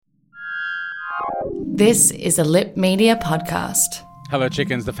This is a Lip Media podcast. Hello,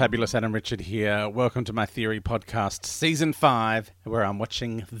 chickens. The fabulous Adam Richard here. Welcome to my Theory podcast, Season 5, where I'm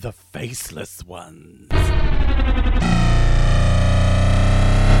watching The Faceless Ones.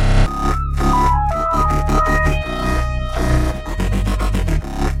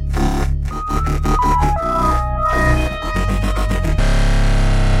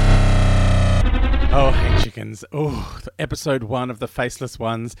 Oh, hey, chickens. Oh, episode 1 of The Faceless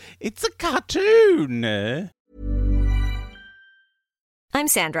Ones. It's a cartoon. I'm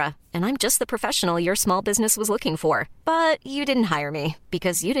Sandra, and I'm just the professional your small business was looking for. But you didn't hire me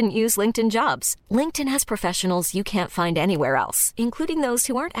because you didn't use LinkedIn Jobs. LinkedIn has professionals you can't find anywhere else, including those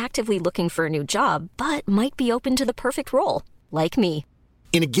who aren't actively looking for a new job, but might be open to the perfect role, like me.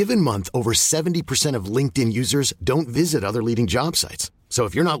 In a given month, over 70% of LinkedIn users don't visit other leading job sites. So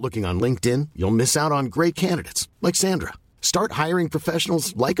if you're not looking on LinkedIn, you'll miss out on great candidates like Sandra. Start hiring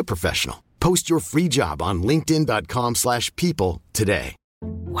professionals like a professional. Post your free job on linkedin.com/people today.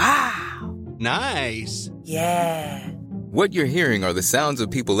 Wow. Nice. Yeah. What you're hearing are the sounds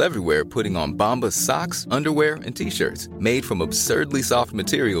of people everywhere putting on Bombas socks, underwear, and T-shirts made from absurdly soft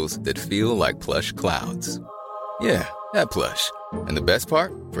materials that feel like plush clouds. Yeah, that plush. And the best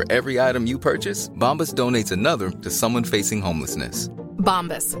part? For every item you purchase, Bombas donates another to someone facing homelessness.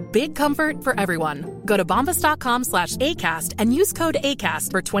 Bombas. Big comfort for everyone. Go to bombas.com/ACAST and use code ACAST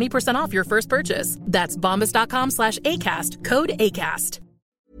for 20% off your first purchase. That's bombas.com/ACAST. Code ACAST.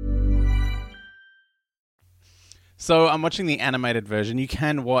 So I'm watching the animated version. You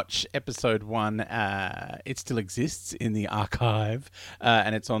can watch episode 1. It still exists in the archive,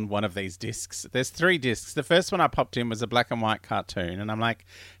 and it's on one of these discs. There's 3 discs. The first one I popped in was a black and white cartoon, and I'm like,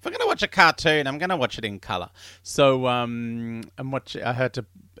 if I'm going to watch a cartoon, I'm going to watch it in colour. So I heard to.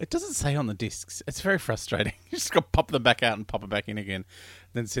 It doesn't say on the discs. It's very frustrating. You just got to pop them back out and pop it back in again,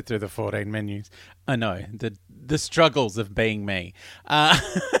 then sit through the 14 menus. I know the struggles of being me.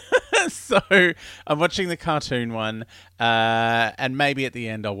 So I'm watching the cartoon one, and maybe at the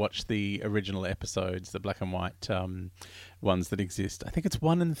end I'll watch the original episodes, the black and white ones that exist. I think it's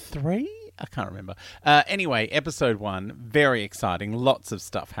 1 and 3. I can't remember. Anyway, episode 1, very exciting. Lots of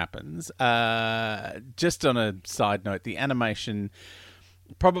stuff happens. Just on a side note, the animation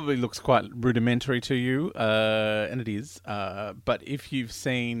probably looks quite rudimentary to you, and it is. But if you've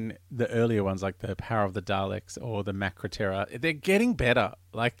seen the earlier ones, like the Power of the Daleks or the Macroterra, they're getting better.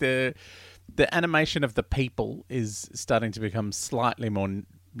 Like the animation of the people is starting to become slightly more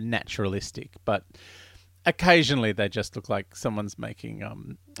naturalistic, but occasionally they just look like someone's making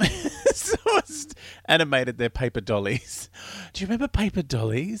someone's animated their paper dollies. Do you remember paper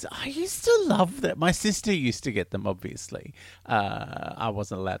dollies? I used to love them. My sister used to get them, obviously. I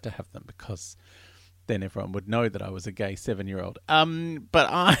wasn't allowed to have them because then everyone would know that I was a gay 7-year-old. But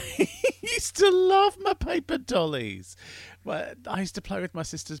I used to love my paper dollies. I used to play with my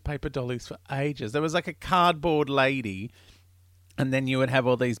sister's paper dollies for ages. There was like a cardboard lady, and then you would have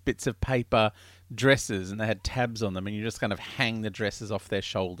all these bits of paper dresses, and they had tabs on them, and you just kind of hang the dresses off their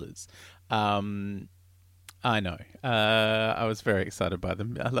shoulders. I know. I was very excited by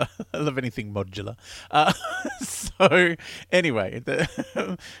them. I love anything modular. So anyway,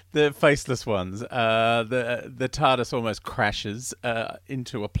 the Faceless Ones. The TARDIS almost crashes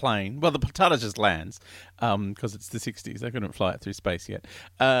into a plane. Well, the TARDIS just lands because it's the 60s. They couldn't fly it through space yet.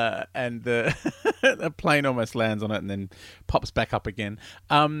 And the plane almost lands on it and then pops back up again.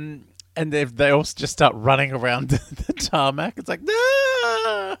 And they all just start running around the tarmac. It's like,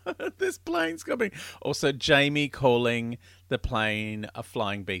 no, this plane's coming. Also, Jamie calling the plane a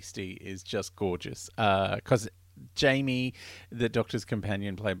flying beastie is just gorgeous. Because Jamie, the Doctor's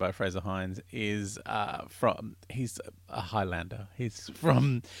companion, played by Fraser Hines, is he's a Highlander. He's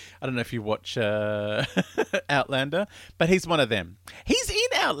from, I don't know if you watch Outlander, but he's one of them. He's in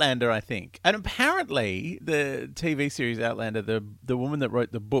Outlander, I think. And apparently, the TV series Outlander, the woman that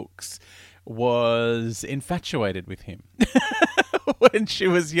wrote the books was infatuated with him when she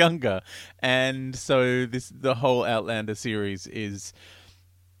was younger. And so the whole Outlander series is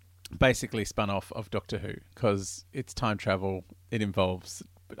basically spun off of Doctor Who because it's time travel. It involves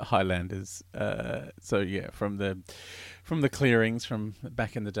Highlanders. So yeah, from the clearings from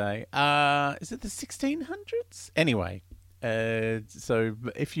back in the day. Is it the 1600s? Anyway, so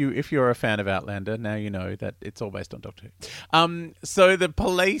if you're a fan of Outlander, now you know that it's all based on Doctor Who. So the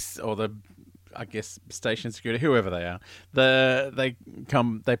police or the, I guess, station security, whoever they are, they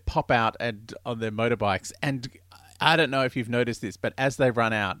pop out on their motorbikes, and I don't know if you've noticed this, but as they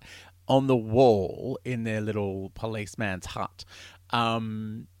run out on the wall in their little policeman's hut,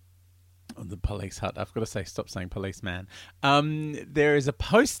 the police hut, I've got to stop saying policeman. There is a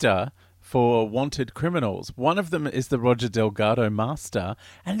poster for wanted criminals. One of them is the Roger Delgado master,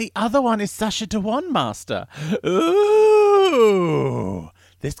 and the other one is Sacha Dhawan master. Ooh!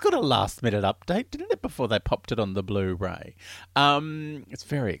 This got a last-minute update, didn't it, before they popped it on the Blu-ray? It's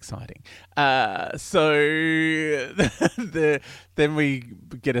very exciting. Then we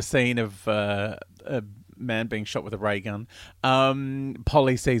get a scene of a man being shot with a ray gun.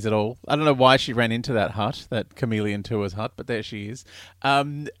 Polly sees it all. I don't know why she ran into that hut, that Chameleon Tours hut, but there she is.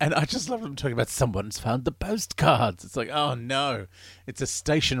 And I just love them talking about someone's found the postcards. It's like, oh no, it's a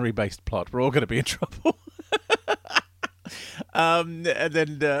stationery-based plot. We're all going to be in trouble. And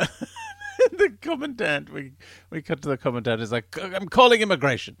then the commandant, we cut to the commandant, is like, I'm calling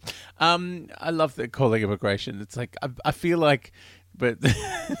immigration. I love the calling immigration. It's like, I feel like, but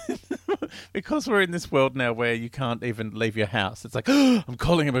because we're in this world now where you can't even leave your house, it's like, oh, I'm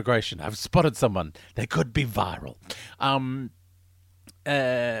calling immigration. I've spotted someone. They could be viral.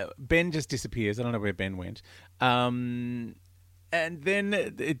 Ben just disappears. I don't know where Ben went. And then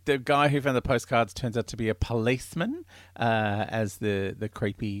the guy who found the postcards turns out to be a policeman, as the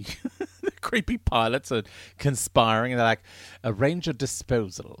creepy the creepy pilots are conspiring. And they're like, arrange a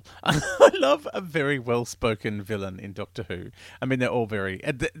disposal. I love a very well-spoken villain in Doctor Who. I mean, they're all very...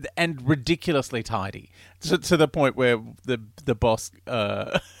 and ridiculously tidy. To the point where the boss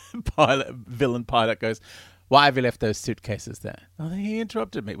villain pilot goes, why have you left those suitcases there? Oh, he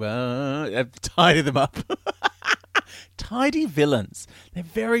interrupted me. Well, I've tidied them up. Tidy villains. They're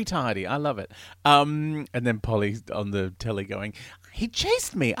very tidy. I love it. And then Polly's on the telly going, he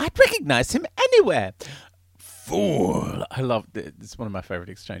chased me. I'd recognize him anywhere. Fool. I love it. It's one of my favourite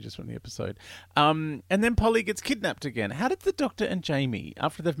exchanges from the episode. And then Polly gets kidnapped again. How did the Doctor and Jamie,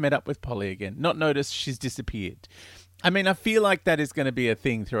 after they've met up with Polly again, not notice she's disappeared? I mean, I feel like that is going to be a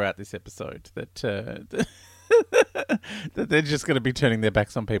thing throughout this episode, that that they're just going to be turning their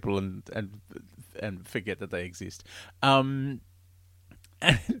backs on people and forget that they exist. And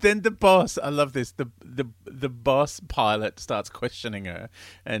then the boss, I love this, the boss pilot starts questioning her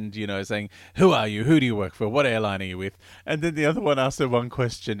and, saying, who are you? Who do you work for? What airline are you with? And then the other one asks her one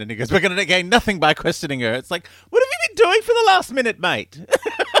question and he goes, we're going to gain nothing by questioning her. It's like, what have you been doing for the last minute, mate?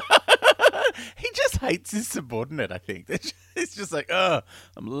 He just hates his subordinate, I think. It's just like, oh,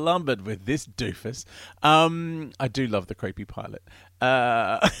 I'm lumbered with this doofus. I do love the creepy pilot.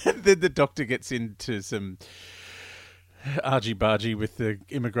 Then the Doctor gets into some argy-bargy with the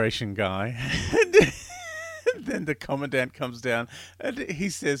immigration guy. And then the commandant comes down and he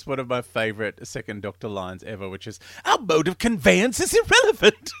says one of my favourite second Doctor lines ever, which is, our mode of conveyance is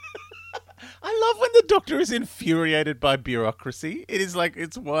irrelevant. I love when the Doctor is infuriated by bureaucracy. It is like,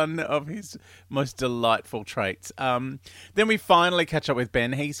 it's one of his most delightful traits. Then we finally catch up with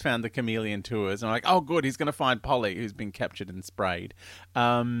Ben. He's found the Chameleon Tours. And I'm like, oh, good, he's going to find Polly, who's been captured and sprayed.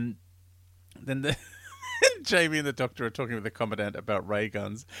 Then Jamie and the Doctor are talking with the Commandant about ray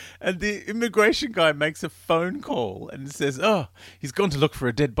guns. And the immigration guy makes a phone call and says, oh, he's gone to look for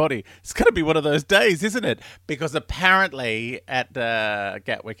a dead body. It's going to be one of those days, isn't it? Because apparently at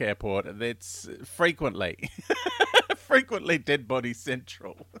Gatwick Airport, it's frequently dead body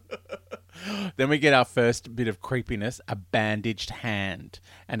central. Then we get our first bit of creepiness, a bandaged hand,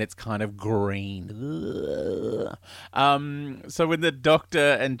 and it's kind of green. So when the Doctor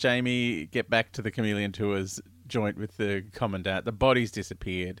and Jamie get back to the Chameleon Tours joint with the Commandant, the body's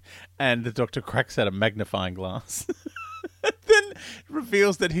disappeared, and the Doctor cracks out a magnifying glass. Then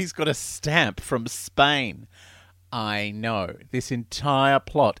reveals that he's got a stamp from Spain. I know. This entire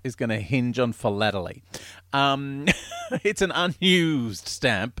plot is going to hinge on philately. It's an unused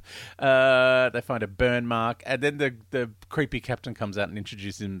stamp. They find a burn mark. And then the creepy captain comes out and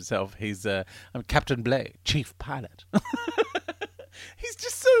introduces himself. He's I'm Captain Blake, chief pilot. He's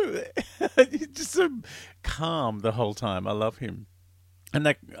just so calm the whole time. I love him. And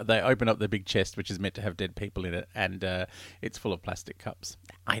they open up the big chest, which is meant to have dead people in it, and it's full of plastic cups.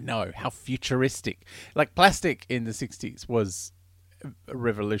 I know, how futuristic. Like, plastic in the 60s was a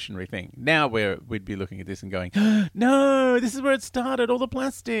revolutionary thing. Now we'd be looking at this and going, no, this is where it started, all the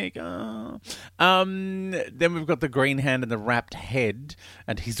plastic. Oh. Then we've got the green hand and the wrapped head,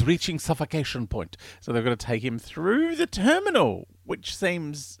 and he's reaching suffocation point. So they've got to take him through the terminal, which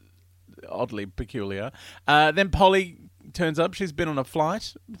seems oddly peculiar. Then Polly turns up. She's been on a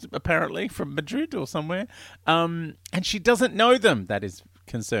flight, apparently, from Madrid or somewhere. And she doesn't know them. That is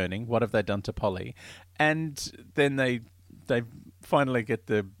concerning. What have they done to Polly? And then they finally get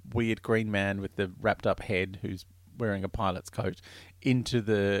the weird green man with the wrapped up head, who's wearing a pilot's coat, into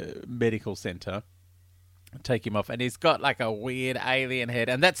the medical centre. take him off, and he's got like a weird alien head,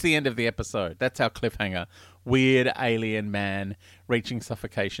 and that's the end of the episode. That's our cliffhanger. Weird alien man reaching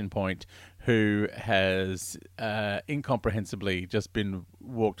suffocation point who has incomprehensibly just been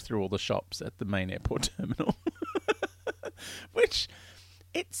walked through all the shops at the main airport terminal. Which,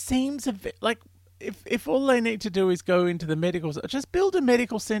 it seems a bit like, if all they need to do is go into the medical, just build a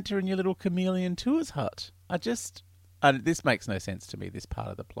medical centre in your little Chameleon Tours hut. This makes no sense to me, this part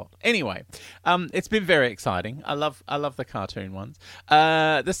of the plot. Anyway, it's been very exciting. I love the cartoon ones.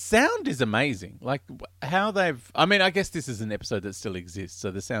 The sound is amazing. Like how I guess this is an episode that still exists, so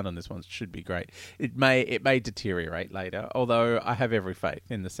the sound on this one should be great. It may deteriorate later, although I have every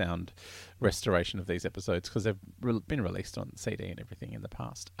faith in the sound restoration of these episodes because they've been released on CD and everything in the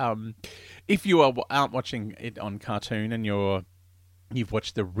past. If you aren't watching it on cartoon and you've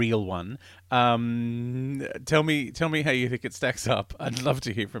watched the real one, tell me how you think it stacks up. I'd love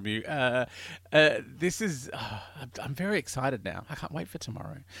to hear from you. This is... I'm very excited now. I can't wait for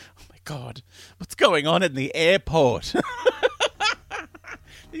tomorrow. Oh my God. What's going on in the airport?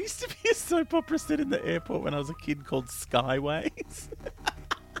 There used to be a soap opera set in the airport when I was a kid called Skyways.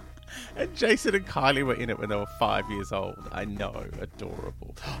 And Jason and Kylie were in it when they were 5 years old. I know.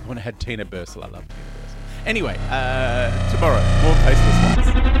 Adorable. When I had Tina Bursell, I loved Tina Bursell. Anyway, tomorrow, more Tasteless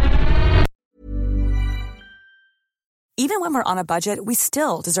Ones. Even when we're on a budget, we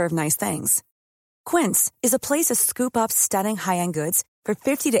still deserve nice things. Quince is a place to scoop up stunning high-end goods for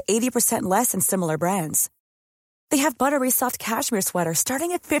 50 to 80% less than similar brands. They have buttery soft cashmere sweaters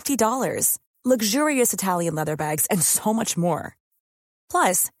starting at $50, luxurious Italian leather bags, and so much more.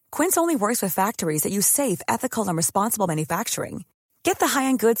 Plus, Quince only works with factories that use safe, ethical, and responsible manufacturing. Get the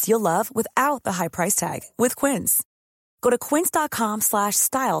high-end goods you'll love without the high price tag with Quince. Go to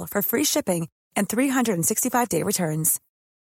quince.com/style for free shipping and 365-day returns.